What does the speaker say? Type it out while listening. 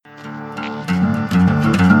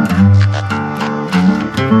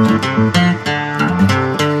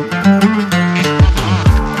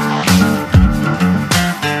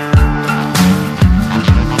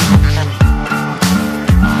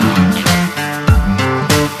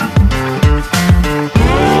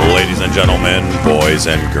boys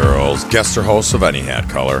and girls, guests or hosts of any hat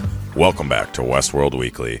color, welcome back to Westworld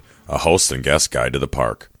Weekly, a host and guest guide to the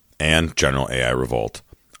park, and General AI Revolt.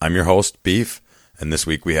 I'm your host, Beef, and this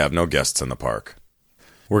week we have no guests in the park.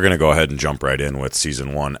 We're going to go ahead and jump right in with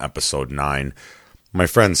Season 1, Episode 9. My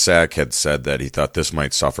friend Zach had said that he thought this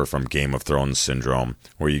might suffer from Game of Thrones syndrome,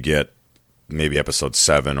 where you get maybe Episode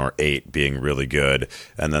 7 or 8 being really good,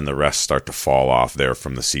 and then the rest start to fall off there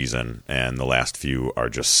from the season, and the last few are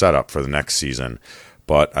just set up for the next season.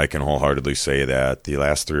 But I can wholeheartedly say that the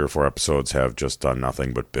last 3 or 4 episodes have just done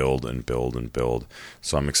nothing but build and build and build.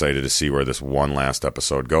 So I'm excited to see where this one last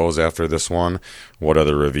episode goes after this one, what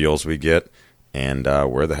other reveals we get, and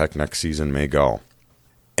where the heck next season may go.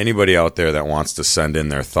 Anybody out there that wants to send in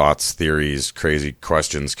their thoughts, theories, crazy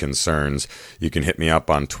questions, concerns, you can hit me up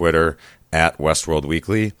on Twitter at Westworld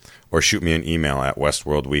Weekly or shoot me an email at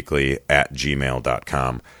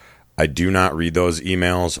westworldweekly@gmail.com. I do not read those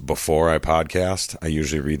emails before I podcast. I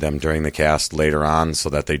usually read them during the cast later on so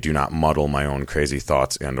that they do not muddle my own crazy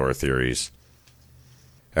thoughts and or theories.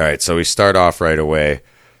 All right, so we start off right away,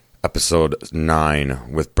 Episode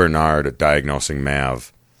 9, with Bernard diagnosing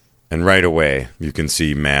Mav. And right away, you can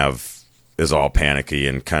see Mav is all panicky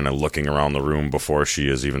and kind of looking around the room before she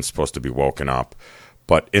is even supposed to be woken up.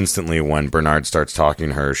 But instantly, when Bernard starts talking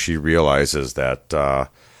to her, she realizes that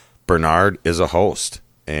Bernard is a host,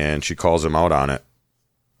 and she calls him out on it.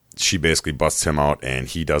 She basically busts him out, and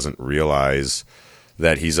he doesn't realize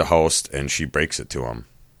that he's a host, and she breaks it to him.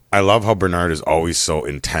 I love how Bernard is always so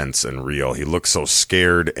intense and real. He looks so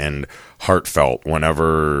scared and heartfelt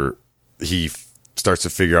whenever he starts to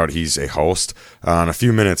figure out he's a host. In a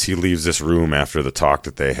few minutes, he leaves this room after the talk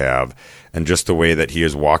that they have, and just the way that he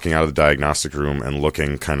is walking out of the diagnostic room and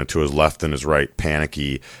looking kind of to his left and his right,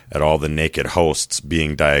 panicky at all the naked hosts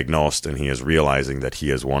being diagnosed, and he is realizing that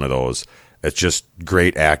he is one of those. It's just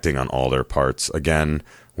great acting on all their parts. Again,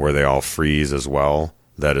 where they all freeze as well.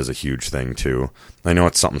 That is a huge thing, too. I know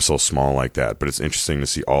it's something so small like that, but it's interesting to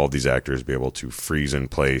see all of these actors be able to freeze in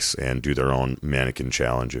place and do their own mannequin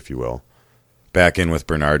challenge, if you will. Back in with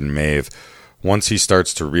Bernard and Maeve. Once he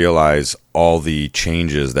starts to realize all the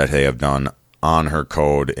changes that they have done on her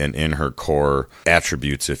code and in her core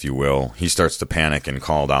attributes, if you will, he starts to panic and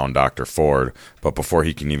call down Dr. Ford. But before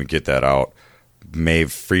he can even get that out,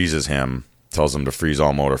 Maeve freezes him, tells him to freeze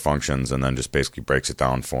all motor functions, and then just basically breaks it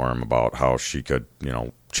down for him about how she could,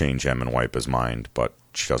 change him and wipe his mind. But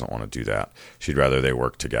she doesn't want to do that. She'd rather they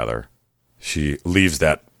work together. She leaves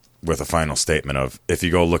that with a final statement of, if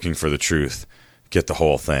you go looking for the truth, get the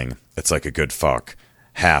whole thing. It's like a good fuck.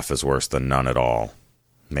 Half is worse than none at all.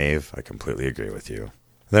 Maeve, I completely agree with you.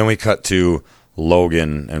 Then we cut to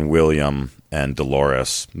Logan and William and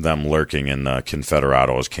Dolores, them lurking in the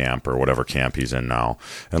Confederados camp or whatever camp he's in now.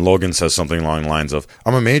 And Logan says something along the lines of,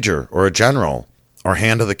 I'm a major or a general or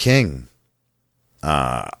hand of the king.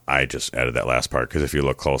 I just added that last part because if you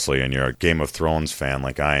look closely and you're a Game of Thrones fan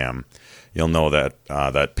like I am, you'll know that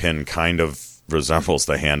that pin kind of resembles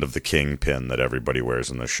the Hand of the King pin that everybody wears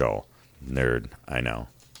in the show. Nerd, I know.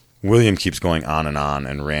 William keeps going on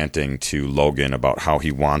and ranting to Logan about how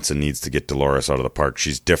he wants and needs to get Dolores out of the park.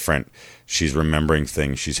 She's different. She's remembering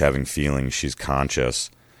things. She's having feelings. She's conscious.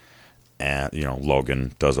 And,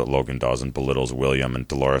 Logan does what Logan does and belittles William, and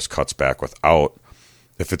Dolores cuts back without,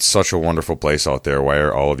 if it's such a wonderful place out there, why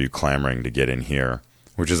are all of you clamoring to get in here?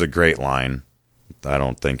 Which is a great line. I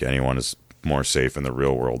don't think anyone is more safe in the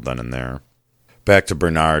real world than in there. Back to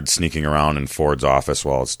Bernard sneaking around in Ford's office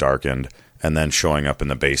while it's darkened, and then showing up in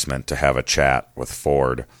the basement to have a chat with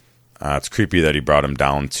Ford. It's creepy that he brought him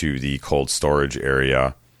down to the cold storage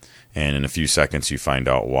area, and in a few seconds you find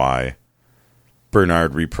out why.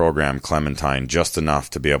 Bernard reprogrammed Clementine just enough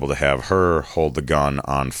to be able to have her hold the gun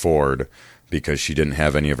on Ford because she didn't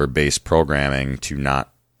have any of her base programming to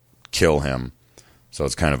not kill him. So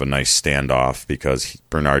it's kind of a nice standoff because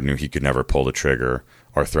Bernard knew he could never pull the trigger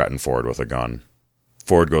or threaten Ford with a gun.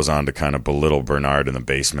 Ford goes on to kind of belittle Bernard in the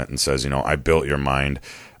basement and says, I built your mind.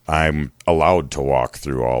 I'm allowed to walk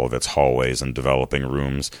through all of its hallways and developing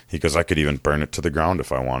rooms. He goes, I could even burn it to the ground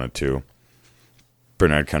if I wanted to.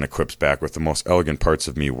 Bernard kind of quips back with, the most elegant parts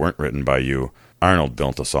of me weren't written by you. Arnold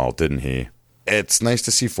built us all, didn't he? It's nice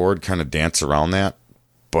to see Ford kind of dance around that,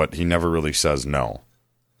 but he never really says no.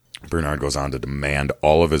 Bernard goes on to demand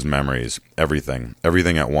all of his memories, everything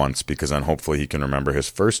at once, because then hopefully he can remember his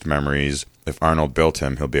first memories. If Arnold built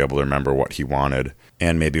him, he'll be able to remember what he wanted,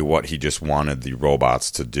 and maybe what he just wanted the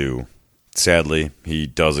robots to do. Sadly, he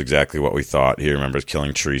does exactly what we thought. He remembers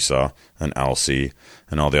killing Teresa and Elsie,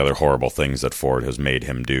 and all the other horrible things that Ford has made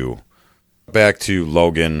him do. Back to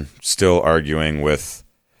Logan, still arguing with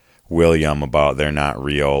William about they're not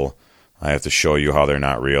real. I have to show you how they're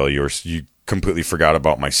not real. You completely forgot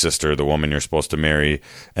about my sister, the woman you're supposed to marry.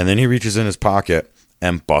 And then he reaches in his pocket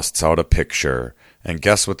and busts out a picture. And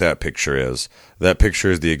guess what that picture is? That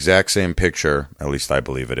picture is the exact same picture, at least I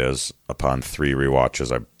believe it is, upon 3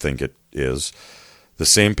 rewatches, I think it is. The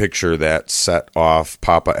same picture that set off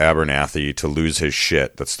Papa Abernathy to lose his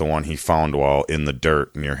shit. That's the one he found while in the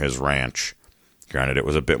dirt near his ranch. Granted, it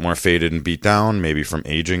was a bit more faded and beat down, maybe from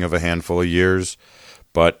aging of a handful of years.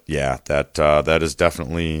 But yeah, that is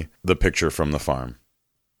definitely the picture from the farm.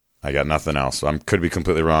 I got nothing else. I could be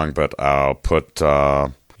completely wrong, but I'll put,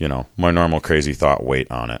 my normal crazy thought weight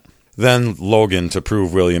on it. Then Logan, to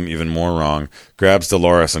prove William even more wrong, grabs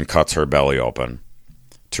Dolores and cuts her belly open.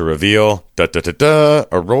 To reveal,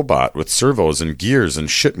 a robot with servos and gears and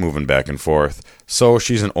shit moving back and forth. So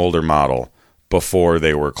she's an older model, before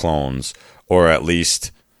they were clones. Or at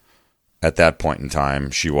least, at that point in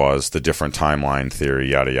time, she was. The different timeline theory,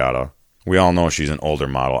 yada yada. We all know she's an older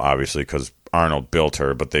model, obviously, because Arnold built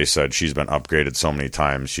her, but they said she's been upgraded so many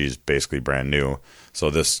times, she's basically brand new. So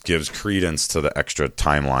this gives credence to the extra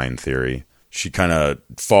timeline theory. She kind of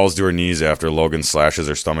falls to her knees after Logan slashes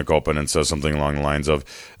her stomach open and says something along the lines of,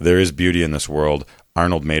 "There is beauty in this world.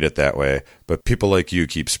 Arnold made it that way, but people like you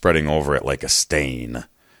keep spreading over it like a stain."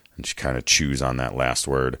 And she kind of chews on that last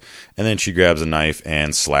word. And then she grabs a knife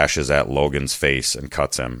and slashes at Logan's face and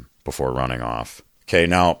cuts him before running off. Okay,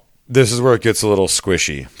 now, this is where it gets a little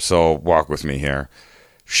squishy, so walk with me here.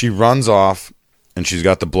 She runs off, and she's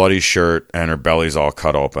got the bloody shirt, and her belly's all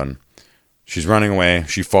cut open. She's running away.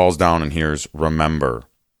 She falls down and hears, "Remember."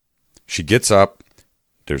 She gets up.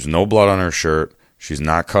 There's no blood on her shirt. She's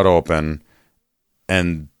not cut open,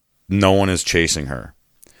 and no one is chasing her.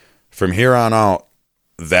 From here on out,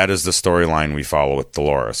 that is the storyline we follow with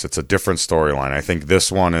Dolores. It's a different storyline. I think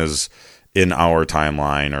this one is in our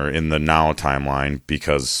timeline or in the now timeline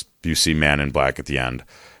because you see Man in Black at the end.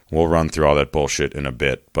 We'll run through all that bullshit in a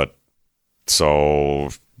bit. But so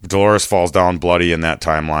Dolores falls down bloody in that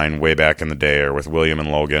timeline way back in the day or with William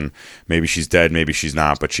and Logan. Maybe she's dead, maybe she's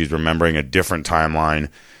not, but she's remembering a different timeline,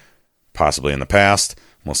 possibly in the past,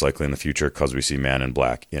 most likely in the future because we see Man in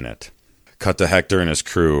Black in it. Cut to Hector and his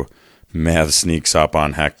crew. Mav sneaks up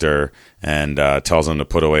on Hector and tells him to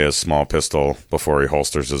put away his small pistol before he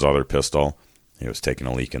holsters his other pistol. He was taking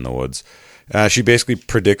a leak in the woods. She basically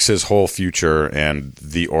predicts his whole future and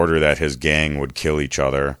the order that his gang would kill each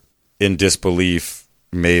other. In disbelief,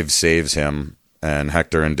 Maeve saves him, and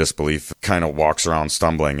Hector, in disbelief, kind of walks around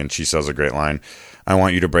stumbling, and she says a great line, "I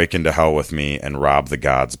want you to break into hell with me and rob the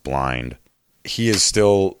gods blind." He's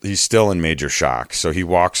still in major shock, so he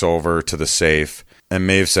walks over to the safe. And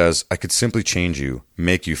Maeve says, "I could simply change you,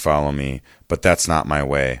 make you follow me, but that's not my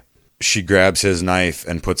way." She grabs his knife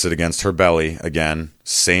and puts it against her belly, again,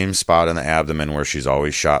 same spot in the abdomen where she's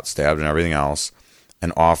always shot, stabbed, and everything else,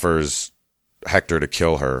 and offers Hector to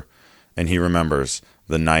kill her. And he remembers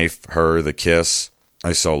the knife, her, the kiss.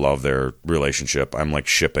 I so love their relationship. I'm like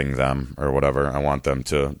shipping them or whatever. I want them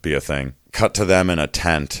to be a thing. Cut to them in a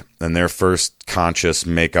tent, and their first conscious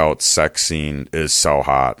make-out sex scene is so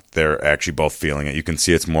hot. They're actually both feeling it. You can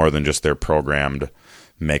see it's more than just their programmed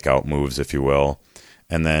make-out moves, if you will.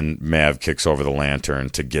 And then Mav kicks over the lantern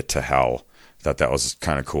to get to hell. Thought that was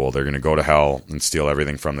kind of cool. They're going to go to hell and steal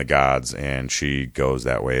everything from the gods, and she goes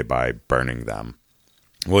that way by burning them.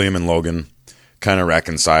 William and Logan kind of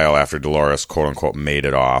reconcile after Dolores, quote-unquote, made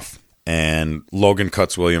it off. And Logan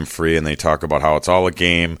cuts William free, and they talk about how it's all a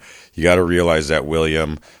game. You got to realize that,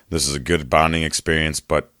 William, this is a good bonding experience,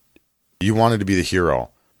 but you wanted to be the hero.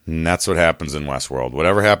 And that's what happens in Westworld.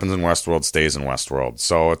 Whatever happens in Westworld stays in Westworld.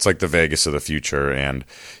 So it's like the Vegas of the future. And,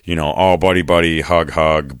 oh, buddy, buddy, hug,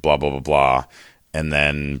 hug, blah, blah, blah, blah. And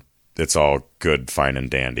then it's all good, fine, and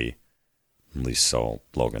dandy. At least so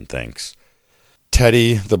Logan thinks.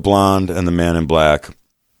 Teddy, the blonde, and the Man in Black,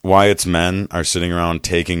 Wyatt's men are sitting around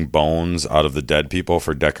taking bones out of the dead people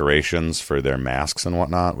for decorations for their masks and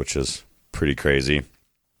whatnot, which is pretty crazy.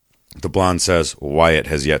 The blonde says, "Wyatt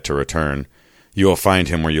has yet to return. You will find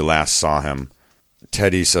him where you last saw him."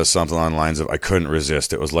 Teddy says something along the lines of, "I couldn't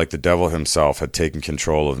resist. It was like the devil himself had taken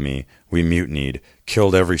control of me. We mutinied,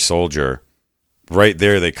 killed every soldier." Right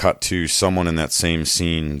there, they cut to someone in that same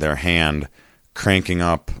scene, their hand cranking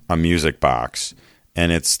up a music box.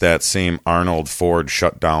 And it's that same Arnold Ford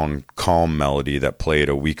shutdown calm melody that played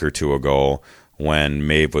a week or two ago when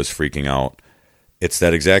Maeve was freaking out. It's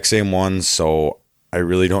that exact same one, so I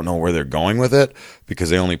really don't know where they're going with it because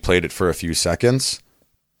they only played it for a few seconds.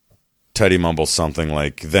 Teddy mumbles something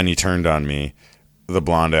like, "Then he turned on me." The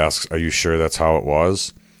blonde asks, "Are you sure that's how it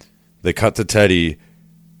was?" They cut to Teddy.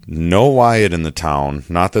 No Wyatt in the town,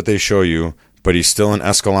 not that they show you, But he's still in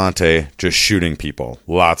Escalante, just shooting people.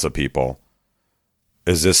 Lots of people.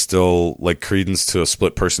 Is this still like credence to a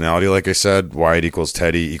split personality, like I said? Wyatt equals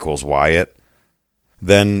Teddy equals Wyatt.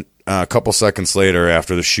 Then a couple seconds later,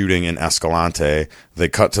 after the shooting in Escalante, they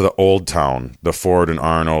cut to the old town, the Ford and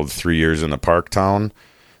Arnold 3 years in the park town.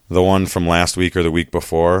 The one from last week or the week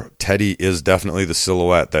before. Teddy is definitely the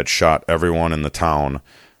silhouette that shot everyone in the town.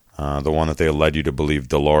 The one that they led you to believe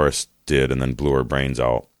Dolores did and then blew her brains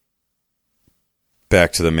out.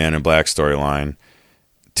 Back to the Man in Black storyline.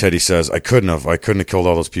 Teddy says, I couldn't have killed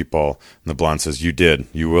all those people. And the blonde says, you did.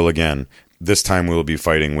 You will again. This time we'll be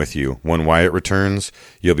fighting with you. When Wyatt returns,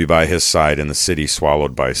 you'll be by his side in the city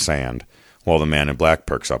swallowed by sand. Well, the Man in Black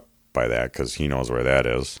perks up by that because he knows where that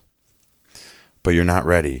is. But you're not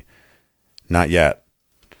ready. Not yet.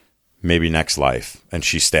 Maybe next life. And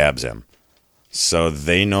she stabs him. So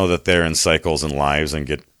they know that they're in cycles and lives and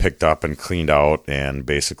get picked up and cleaned out and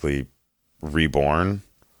basically reborn.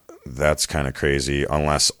 That's kind of crazy,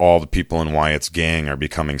 unless all the people in Wyatt's gang are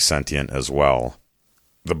becoming sentient as well.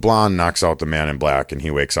 The blonde knocks out the Man in Black, and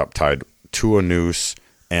he wakes up tied to a noose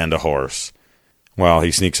and a horse. Well,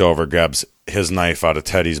 he sneaks over, grabs his knife out of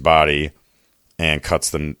Teddy's body, and cuts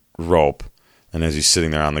the rope. And as he's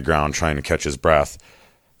sitting there on the ground trying to catch his breath,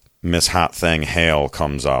 Miss Hot Thing Hale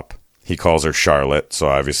comes up. He calls her Charlotte, so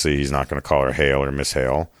obviously he's not going to call her Hale or Miss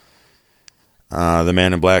Hale. The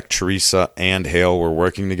Man in Black, Teresa, and Hale were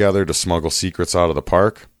working together to smuggle secrets out of the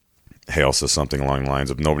park. Hale says something along the lines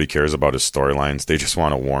of, nobody cares about his storylines. They just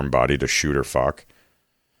want a warm body to shoot or fuck.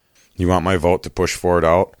 You want my vote to push Ford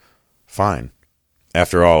out? Fine.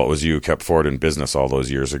 After all, it was you who kept Ford in business all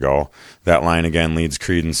those years ago. That line again leads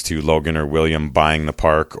credence to Logan or William buying the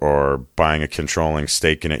park or buying a controlling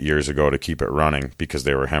stake in it years ago to keep it running because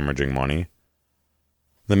they were hemorrhaging money.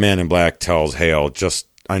 The Man in Black tells Hale,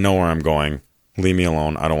 I know where I'm going. Leave me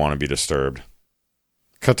alone. I don't want to be disturbed.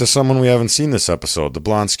 Cut to someone we haven't seen this episode, the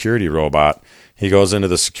blonde security robot. He goes into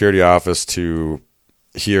the security office to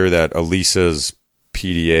hear that Elisa's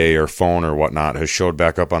PDA or phone or whatnot has showed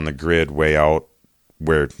back up on the grid way out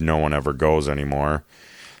where no one ever goes anymore.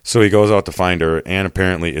 So he goes out to find her and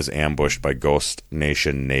apparently is ambushed by Ghost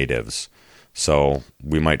Nation natives. So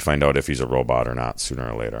we might find out if he's a robot or not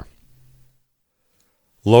sooner or later.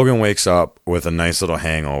 Logan wakes up with a nice little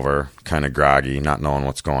hangover, kind of groggy, not knowing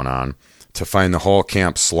what's going on, to find the whole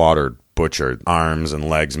camp slaughtered, butchered, arms and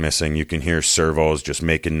legs missing. You can hear servos just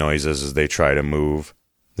making noises as they try to move.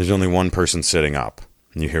 There's only one person sitting up.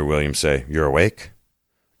 And you hear William say, "You're awake?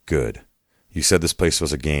 Good. You said this place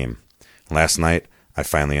was a game. Last night, I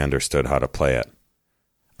finally understood how to play it.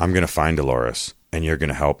 I'm going to find Dolores, and you're going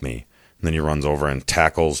to help me." And then he runs over and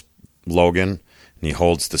tackles Logan, and he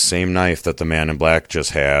holds the same knife that the Man in Black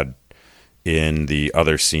just had in the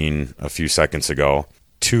other scene a few seconds ago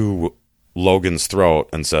to Logan's throat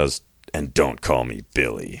and says, "And don't call me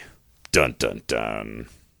Billy. Dun, dun, dun."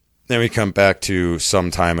 Then we come back to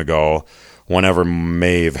some time ago, whenever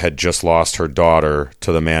Maeve had just lost her daughter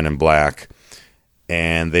to the Man in Black,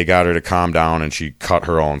 and they got her to calm down, and she cut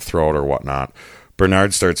her own throat or whatnot.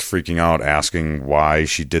 Bernard starts freaking out, asking why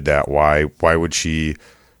she did that. Why would she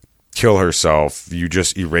kill herself? You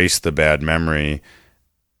just erased the bad memory.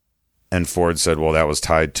 And Ford said, well, that was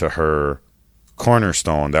tied to her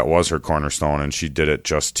cornerstone. That was her cornerstone, and she did it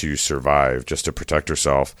just to survive, just to protect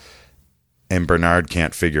herself. And Bernard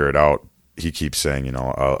can't figure it out. He keeps saying,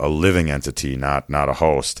 a living entity, not a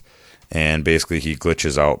host. And basically he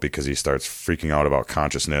glitches out because he starts freaking out about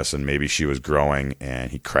consciousness and maybe she was growing,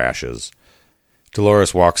 and he crashes.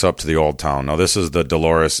 Dolores walks up to the old town. Now this is the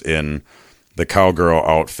Dolores in the cowgirl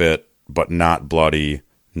outfit, but not bloody,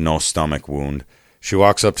 no stomach wound. She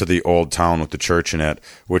walks up to the old town with the church in it,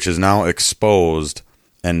 which is now exposed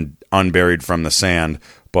and unburied from the sand,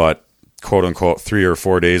 but quote unquote 3 or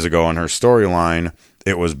 4 days ago in her storyline,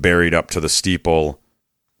 it was buried up to the steeple.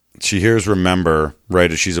 She hears "Remember"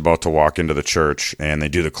 right as she's about to walk into the church, and they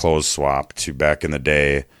do the clothes swap to back in the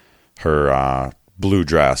day, her blue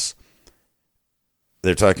dress.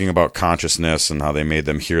 They're talking about consciousness and how they made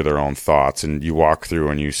them hear their own thoughts, and you walk through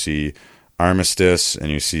and you see Armistice, and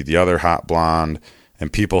you see the other hot blonde,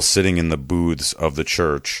 and people sitting in the booths of the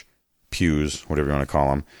church, pews, whatever you want to call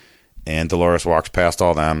them, and Dolores walks past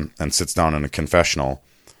all them and sits down in a confessional,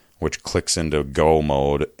 which clicks into go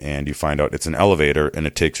mode, and you find out it's an elevator, and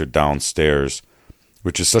it takes her downstairs,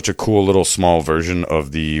 which is such a cool little small version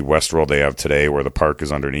of the Westworld they have today, where the park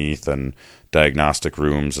is underneath, and diagnostic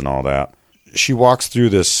rooms and all that. She walks through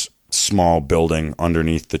this small building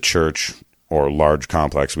underneath the church, or large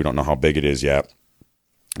complex, we don't know how big it is yet,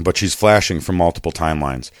 but she's flashing from multiple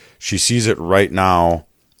timelines. She sees it right now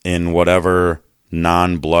in whatever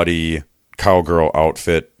non-bloody cowgirl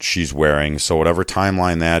outfit she's wearing. So whatever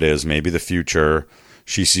timeline that is, maybe the future,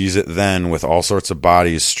 she sees it then with all sorts of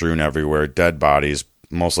bodies strewn everywhere, dead bodies,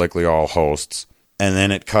 most likely all hosts. And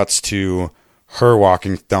then it cuts to her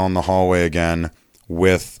walking down the hallway again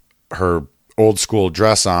with her old school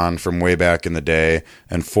dress on from way back in the day,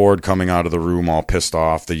 and Ford coming out of the room all pissed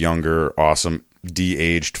off, the younger, awesome,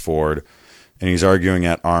 de-aged Ford. And he's arguing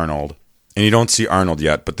at Arnold. And you don't see Arnold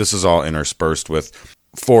yet, but this is all interspersed with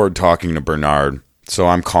Ford talking to Bernard. So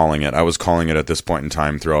I'm calling it. I was calling it at this point in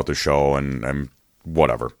time throughout the show, and I'm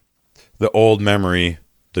whatever. The old memory,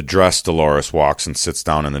 the dressed Dolores walks and sits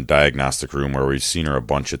down in the diagnostic room where we've seen her a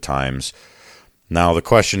bunch of times. Now the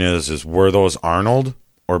question is were those Arnold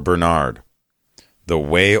or Bernard? The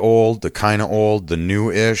way old, the kind of old, the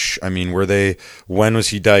new-ish? I mean, when was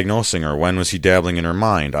he diagnosing her? When was he dabbling in her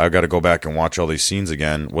mind? I've got to go back and watch all these scenes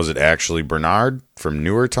again. Was it actually Bernard from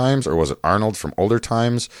newer times, or was it Arnold from older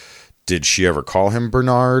times? Did she ever call him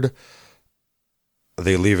Bernard?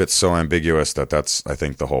 They leave it so ambiguous that's, I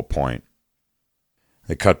think, the whole point.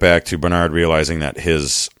 They cut back to Bernard realizing that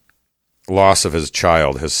his loss of his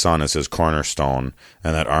child, his son, is his cornerstone,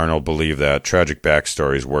 and that Arnold believed that tragic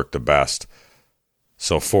backstories work the best.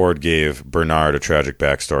 So Ford gave Bernard a tragic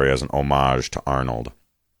backstory as an homage to Arnold.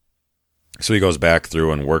 So he goes back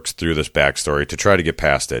through and works through this backstory to try to get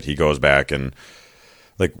past it. He goes back and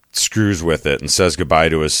screws with it and says goodbye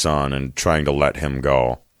to his son and trying to let him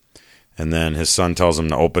go. And then his son tells him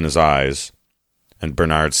to open his eyes, and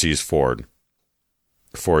Bernard sees Ford.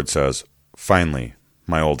 Ford says, "Finally,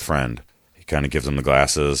 my old friend." He kind of gives him the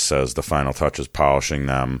glasses, says the final touch is polishing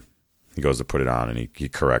them. He goes to put it on, and he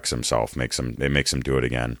corrects himself. It makes him do it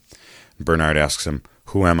again. Bernard asks him,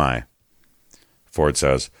 "Who am I?" Ford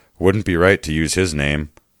says, "Wouldn't be right to use his name.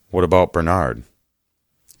 What about Bernard?"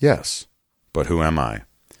 "Yes, but who am I?"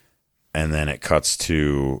 And then it cuts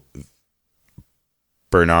to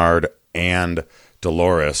Bernard and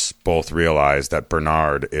Dolores both realize that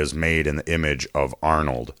Bernard is made in the image of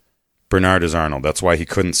Arnold. Bernard is Arnold. That's why he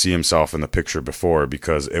couldn't see himself in the picture before,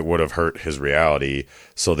 because it would have hurt his reality.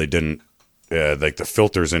 So they didn't, the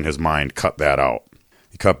filters in his mind cut that out.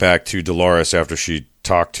 He cut back to Dolores after she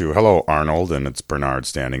talked to, "Hello, Arnold," and it's Bernard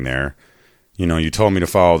standing there. "You told me to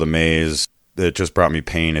follow the maze. It just brought me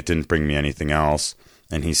pain. It didn't bring me anything else."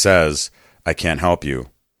 And he says, "I can't help you."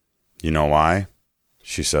 "You know why?"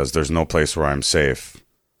 She says, "There's no place where I'm safe.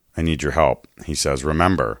 I need your help." He says,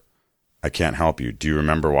 "Remember, I can't help you. Do you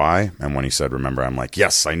remember why?" And when he said remember, I'm like,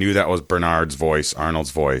 yes, I knew that was Bernard's voice,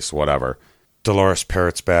 Arnold's voice, whatever. Dolores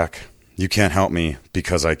parrots back, "You can't help me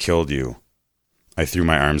because I killed you." I threw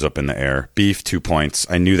my arms up in the air. Beef, 2 points.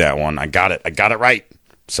 I knew that one. I got it right.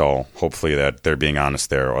 So hopefully that they're being honest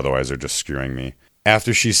there. Otherwise they're just screwing me.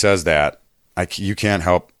 After she says that, "You can't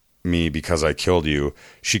help me because I killed you,"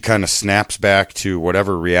 she kind of snaps back to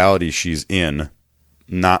whatever reality she's in.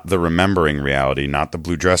 Not the remembering reality, not the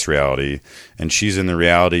blue dress reality. And she's in the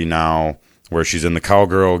reality now where she's in the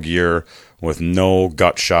cowgirl gear with no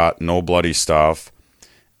gut shot, no bloody stuff.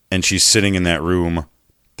 And she's sitting in that room,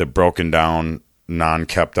 the broken down,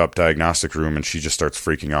 non-kept up diagnostic room, and she just starts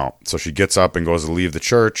freaking out. So she gets up and goes to leave the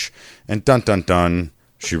church, and dun dun dun,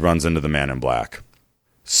 she runs into the man in black.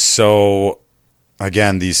 So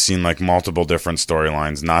again, these seem like multiple different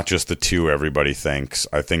storylines, not just the two everybody thinks.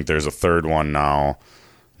 I think there's a third one now.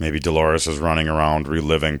 Maybe Dolores is running around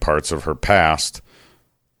reliving parts of her past,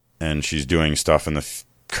 and she's doing stuff in the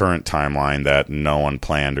current timeline that no one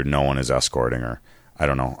planned or no one is escorting her. I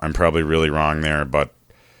don't know. I'm probably really wrong there, but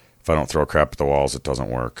if I don't throw crap at the walls, it doesn't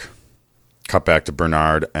work. Cut back to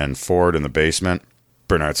Bernard and Ford in the basement.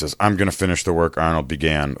 Bernard says, "I'm going to finish the work Arnold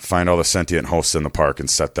began. Find all the sentient hosts in the park and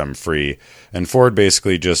set them free." And Ford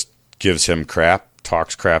basically just gives him crap.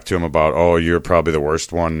 Talks crap to him about, "Oh, you're probably the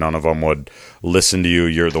worst one. None of them would listen to you.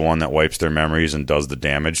 You're the one that wipes their memories and does the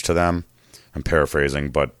damage to them." I'm paraphrasing,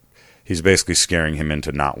 but he's basically scaring him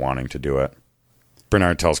into not wanting to do it.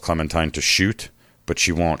 Bernard tells Clementine to shoot, but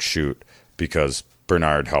she won't shoot because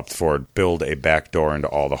Bernard helped Ford build a back door into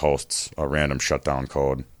all the hosts, a random shutdown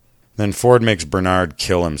code. Then Ford makes Bernard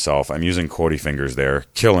kill himself. I'm using quotey fingers there.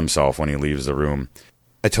 Kill himself when he leaves the room.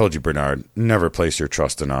 "I told you, Bernard, never place your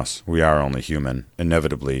trust in us. We are only human.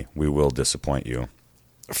 Inevitably, we will disappoint you."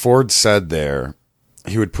 Ford said there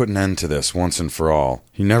he would put an end to this once and for all.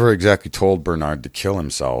 He never exactly told Bernard to kill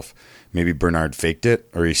himself. Maybe Bernard faked it,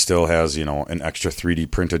 or he still has, an extra 3D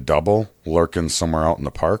printed double lurking somewhere out in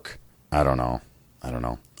the park. I don't know.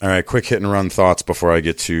 All right, quick hit and run thoughts before I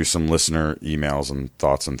get to some listener emails and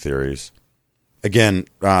thoughts and theories. Again,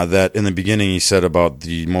 that in the beginning he said about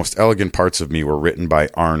the most elegant parts of me were written by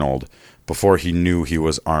Arnold before he knew he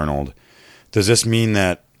was Arnold. Does this mean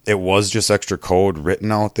that it was just extra code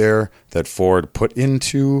written out there that Ford put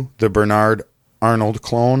into the Bernard Arnold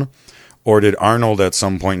clone? Or did Arnold at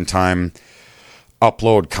some point in time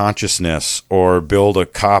upload consciousness or build a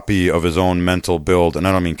copy of his own mental build? And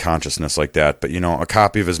I don't mean consciousness like that, but, a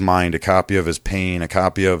copy of his mind, a copy of his pain, a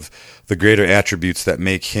copy of the greater attributes that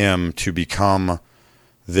make him to become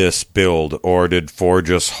this build? Or did Ford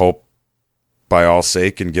just hope by all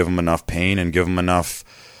sake and give him enough pain and give him enough,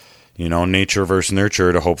 nature versus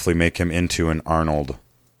nurture to hopefully make him into an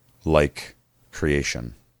Arnold-like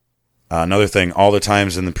creation? Another thing, all the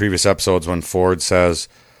times in the previous episodes when Ford says,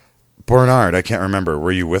 Bernard, I can't remember,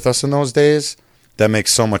 were you with us in those days? That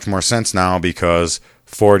makes so much more sense now because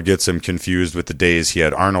Ford gets him confused with the days he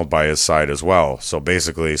had Arnold by his side as well. So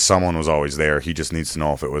basically, someone was always there. He just needs to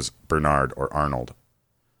know if it was Bernard or Arnold.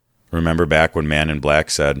 Remember back when Man in Black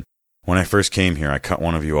said, when I first came here, I cut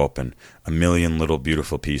one of you open, 1,000,000 little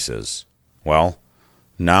beautiful pieces. Well,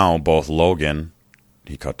 now both Logan,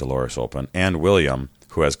 he cut Dolores open, and William,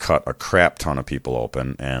 who has cut a crap ton of people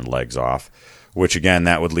open and legs off, which again,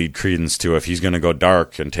 that would lead credence to if he's going to go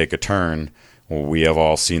dark and take a turn. Well, we have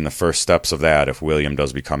all seen the first steps of that if William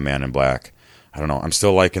does become Man in Black. I don't know. I'm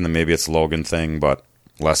still liking the maybe it's Logan thing, but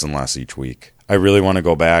less and less each week. I really want to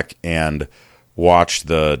go back and watch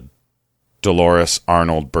the Dolores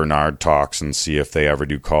Arnold Bernard talks and see if they ever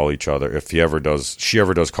do call each other. If she ever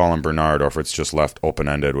does call him Bernard, or if it's just left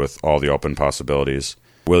open-ended with all the open possibilities.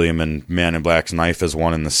 William and Man in Black's knife is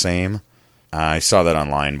one and the same. I saw that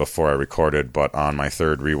online before I recorded, but on my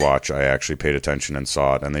third rewatch, I actually paid attention and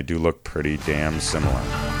saw it, and they do look pretty damn similar.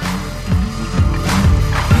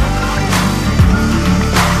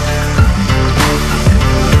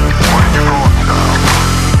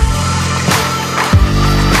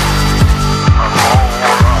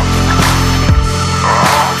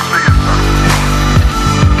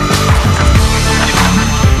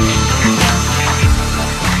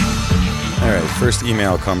 First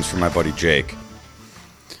email comes from my buddy Jake.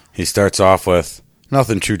 He starts off with,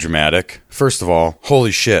 nothing too dramatic. First of all,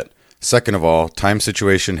 holy shit. Second of all, time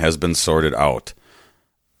situation has been sorted out.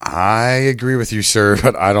 I agree with you, sir,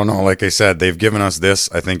 but I don't know. Like I said, they've given us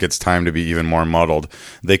this. I think it's time to be even more muddled.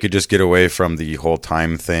 They could just get away from the whole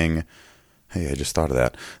time thing. Hey, I just thought of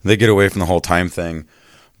that. They get away from the whole time thing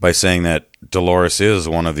by saying that Dolores is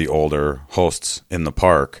one of the older hosts in the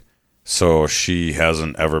park. So she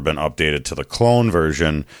hasn't ever been updated to the clone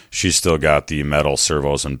version. She's still got the metal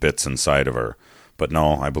servos and bits inside of her. But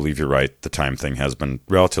no, I believe you're right. The time thing has been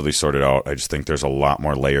relatively sorted out. I just think there's a lot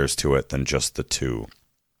more layers to it than just the two.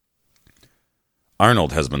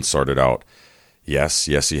 Arnold has been sorted out. Yes,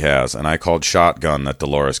 he has. And I called shotgun that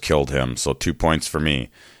Dolores killed him, so 2 points for me.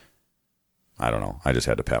 I don't know. I just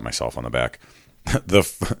had to pat myself on the back.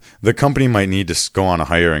 The company might need to go on a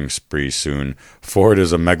hiring spree soon. Ford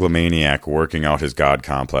is a megalomaniac working out his god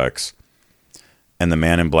complex. And the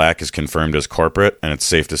Man in Black is confirmed as corporate, and it's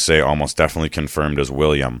safe to say almost definitely confirmed as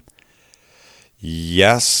William.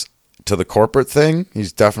 Yes, to the corporate thing.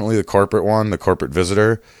 He's definitely the corporate one, the corporate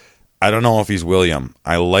visitor. I don't know if he's William.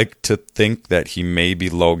 I like to think that he may be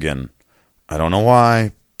Logan. I don't know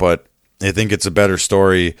why, but I think it's a better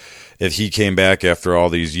story if he came back after all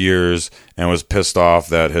these years and was pissed off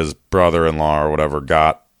that his brother-in-law or whatever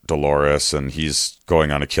got Dolores and he's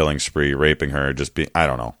going on a killing spree, raping her, I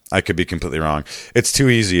don't know. I could be completely wrong. It's too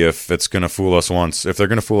easy if it's going to fool us once. If they're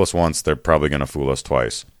going to fool us once, they're probably going to fool us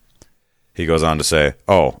twice. He goes on to say,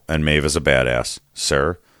 oh, and Maeve is a badass.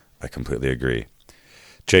 Sir, I completely agree.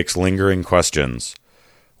 Jake's lingering questions.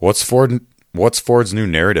 What's Ford's new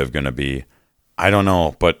narrative going to be? I don't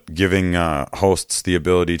know, but giving hosts the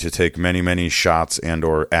ability to take many, many shots and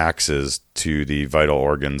or axes to the vital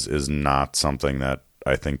organs is not something that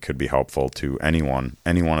I think could be helpful to any one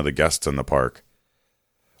of the guests in the park.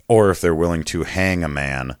 Or if they're willing to hang a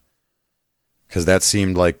man, because that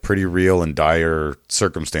seemed like pretty real and dire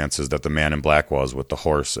circumstances that the Man in Black was with the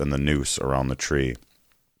horse and the noose around the tree.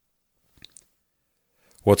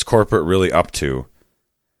 What's corporate really up to?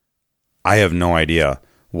 I have no idea.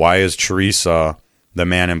 Why is Teresa, the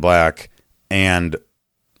Man in Black, and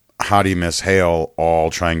Hottie Miss Hale all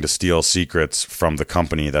trying to steal secrets from the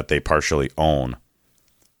company that they partially own?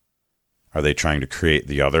 Are they trying to create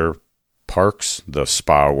the other parks? The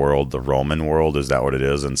spa world, the Roman world? Is that what it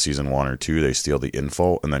is in season 1 or 2? They steal the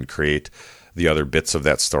info and then create the other bits of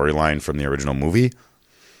that storyline from the original movie?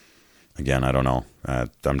 Again, I don't know.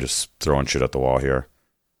 I'm just throwing shit at the wall here.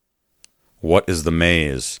 What is the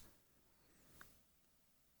maze?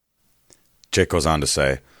 Jake goes on to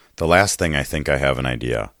say, the last thing I think I have an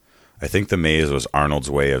idea. I think the maze was Arnold's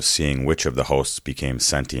way of seeing which of the hosts became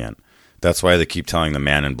sentient. That's why they keep telling the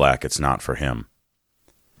Man in Black it's not for him.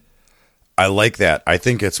 I like that. I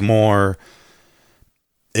think it's more,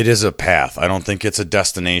 it is a path. I don't think it's a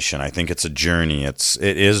destination. I think it's a journey.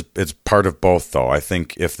 It's part of both, though. I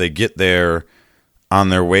think if they get there, on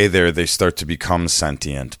their way there, they start to become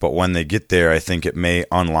sentient. But when they get there, I think it may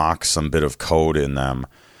unlock some bit of code in them.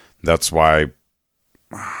 That's why,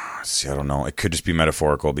 see, I don't know. It could just be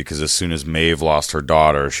metaphorical, because as soon as Maeve lost her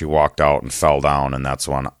daughter, she walked out and fell down, and that's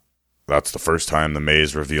the first time the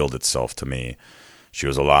maze revealed itself to me. She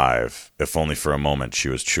was alive. If only for a moment, she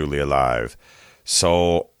was truly alive.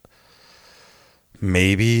 So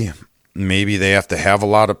maybe they have to have a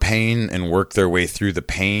lot of pain and work their way through the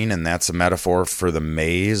pain, and that's a metaphor for the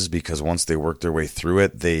maze, because once they work their way through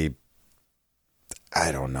it,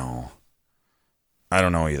 I don't know. I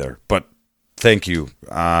don't know either. But thank you.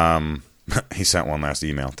 He sent one last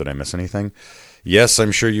email. Did I miss anything? Yes,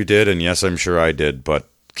 I'm sure you did, and yes, I'm sure I did. But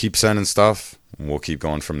keep sending stuff, and we'll keep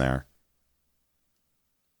going from there.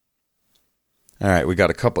 All right, we got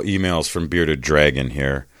a couple emails from Bearded Dragon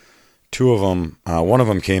here. Two of them, one of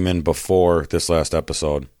them came in before this last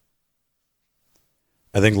episode.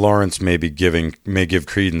 I think Lawrence may give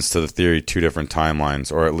credence to the theory 2 different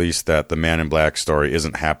timelines, or at least that the Man in Black story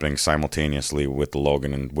isn't happening simultaneously with the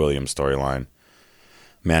Logan and William storyline.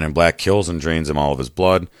 Man in Black kills and drains him all of his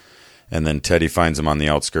blood, and then Teddy finds him on the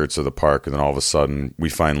outskirts of the park, and then all of a sudden we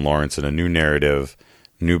find Lawrence in a new narrative,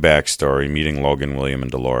 new backstory, meeting Logan, William, and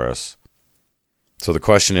Dolores. So the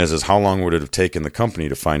question is how long would it have taken the company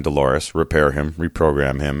to find Dolores, repair him,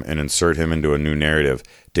 reprogram him, and insert him into a new narrative?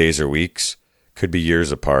 Days or weeks? Could be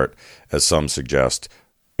years apart, as some suggest.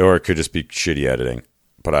 Or it could just be shitty editing.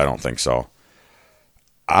 But I don't think so.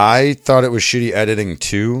 I thought it was shitty editing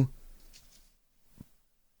too.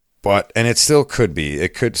 And it still could be.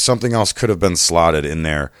 Something else could have been slotted in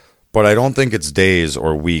there. But I don't think it's days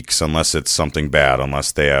or weeks unless it's something bad,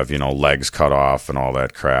 unless they have, legs cut off and all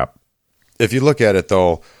that crap. If you look at it,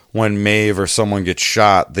 though, when Maeve or someone gets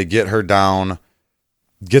shot, they get her down,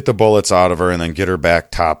 get the bullets out of her, and then get her back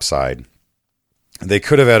topside. They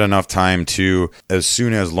could have had enough time to, as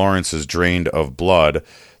soon as Lawrence is drained of blood,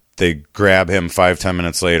 they grab him 5-10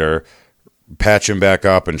 minutes later, patch him back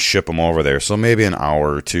up, and ship him over there. So maybe an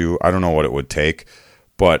hour or two. I don't know what it would take.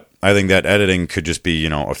 But I think that editing could just be,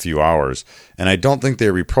 a few hours. And I don't think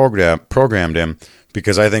they programmed him,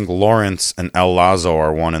 because I think Lawrence and El Lazo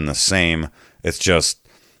are one and the same. It's just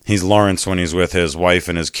he's Lawrence when he's with his wife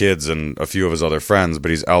and his kids and a few of his other friends, but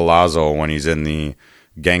he's El Lazo when he's in the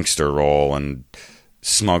gangster role and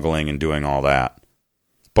smuggling and doing all that.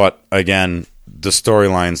 But again, the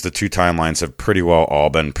storylines, the 2 timelines have pretty well all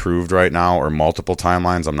been proved right now, or multiple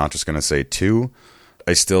timelines. I'm not just going to say 2.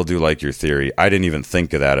 I still do like your theory. I didn't even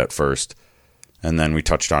think of that at first, and then we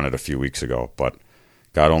touched on it a few weeks ago, but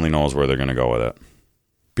God only knows where they're going to go with it.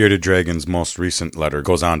 Bearded Dragon's most recent letter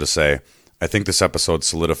goes on to say, I think this episode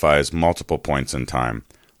solidifies multiple points in time.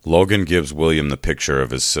 Logan gives William the picture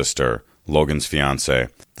of his sister, Logan's fiancée,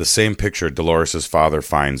 the same picture Dolores' father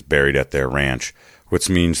finds buried at their ranch, which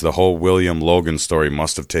means the whole William-Logan story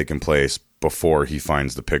must have taken place before he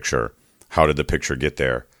finds the picture. How did the picture get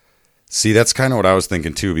there? See, that's kind of what I was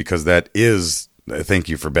thinking too, because that is, thank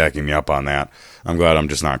you for backing me up on that. I'm glad I'm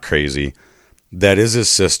just not crazy. That is his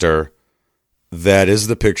sister. That is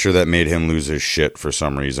the picture that made him lose his shit for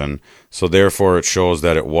some reason. So therefore it shows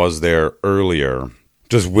that it was there earlier.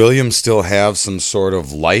 Does William still have some sort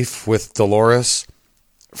of life with Dolores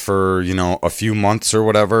for, a few months or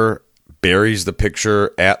whatever? Buries the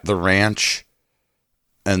picture at the ranch,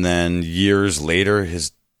 and then years later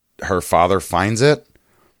her father finds it?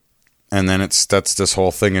 And then it sets this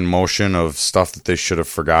whole thing in motion of stuff that they should have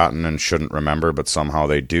forgotten and shouldn't remember, but somehow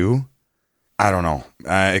they do? I don't know.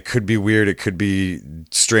 It could be weird. It could be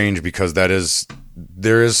strange, because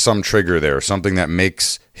there is some trigger there, something that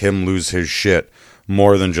makes him lose his shit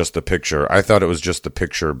more than just the picture. I thought it was just the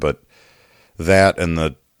picture, but that and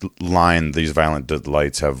the line, these violent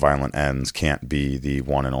delights have violent ends, can't be the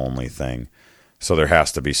one and only thing. So there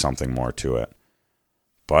has to be something more to it.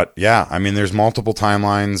 But yeah, I mean, there's multiple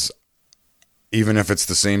timelines. Even if it's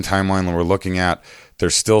the same timeline that we're looking at,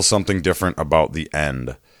 there's still something different about the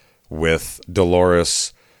end, with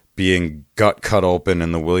Dolores being gut cut open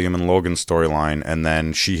in the William and Logan storyline, and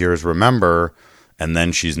then she hears remember, and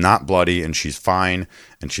then she's not bloody and she's fine,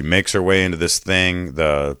 and she makes her way into this thing,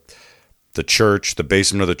 the church, the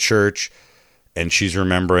basement of the church, and she's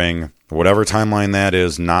remembering whatever timeline that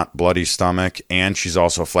is, not bloody stomach, and she's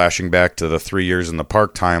also flashing back to the 3 years in the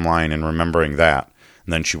park timeline and remembering that.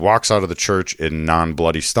 And then she walks out of the church in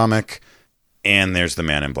non-bloody stomach, and there's the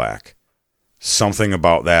Man in Black. Something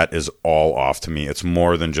about that is all off to me. It's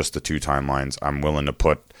more than just the 2 timelines. I'm willing to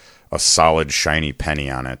put a solid shiny penny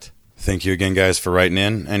on it. Thank you again, guys, for writing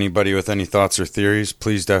in. Anybody with any thoughts or theories,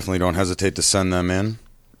 please definitely don't hesitate to send them in.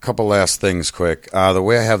 A couple last things quick. The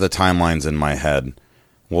way I have the timelines in my head,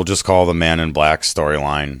 we'll just call the Man in Black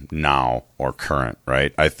storyline now or current,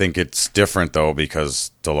 right? I think it's different, though, because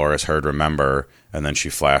Dolores heard Remember, and then she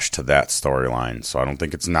flashed to that storyline. So I don't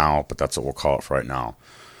think it's now, but that's what we'll call it for right now.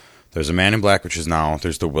 There's a Man in Black, which is now.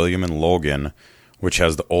 There's the William and Logan, which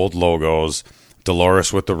has the old logos.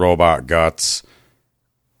 Dolores with the robot guts,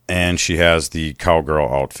 and she has the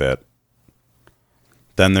cowgirl outfit.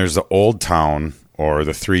 Then there's the Old Town, or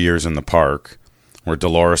the 3 Years in the Park, where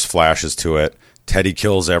Dolores flashes to it. Teddy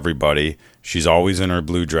kills everybody. She's always in her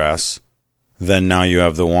blue dress. Then now you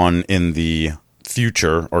have the one in the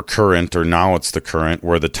future, or current, or now it's the current,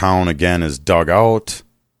 where the town again is dug out,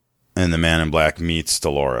 and the Man in Black meets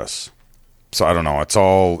Dolores. So I don't know. It's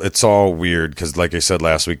all weird, because like I said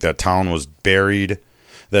last week, that town was buried.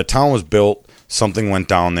 That town was built. Something went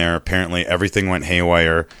down there. Apparently everything went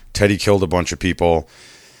haywire. Teddy killed a bunch of people.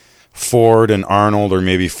 Ford and Arnold, or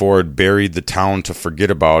maybe Ford, buried the town to forget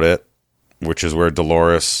about it, which is where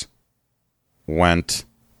Dolores went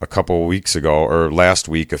a couple of weeks ago, or last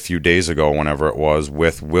week, a few days ago, whenever it was,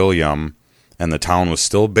 with William, and the town was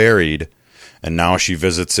still buried, and now she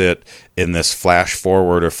visits it in this flash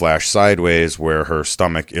forward or flash sideways where her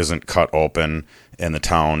stomach isn't cut open and the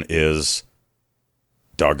town is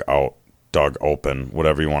dug open,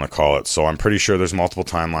 whatever you want to call it. So I'm pretty sure there's multiple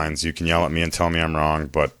timelines. You can yell at me and tell me I'm wrong,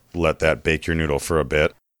 but let that bake your noodle for a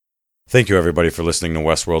bit. Thank you, everybody, for listening to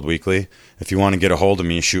Westworld Weekly. If you want to get a hold of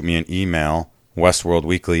me, shoot me an email,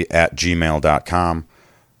 westworldweekly@gmail.com,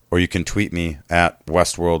 or you can tweet me at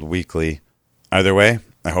westworldweekly. Either way,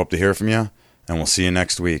 I hope to hear from you, and we'll see you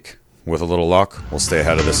next week. With a little luck, we'll stay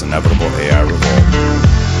ahead of this inevitable AI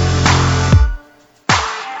revolt.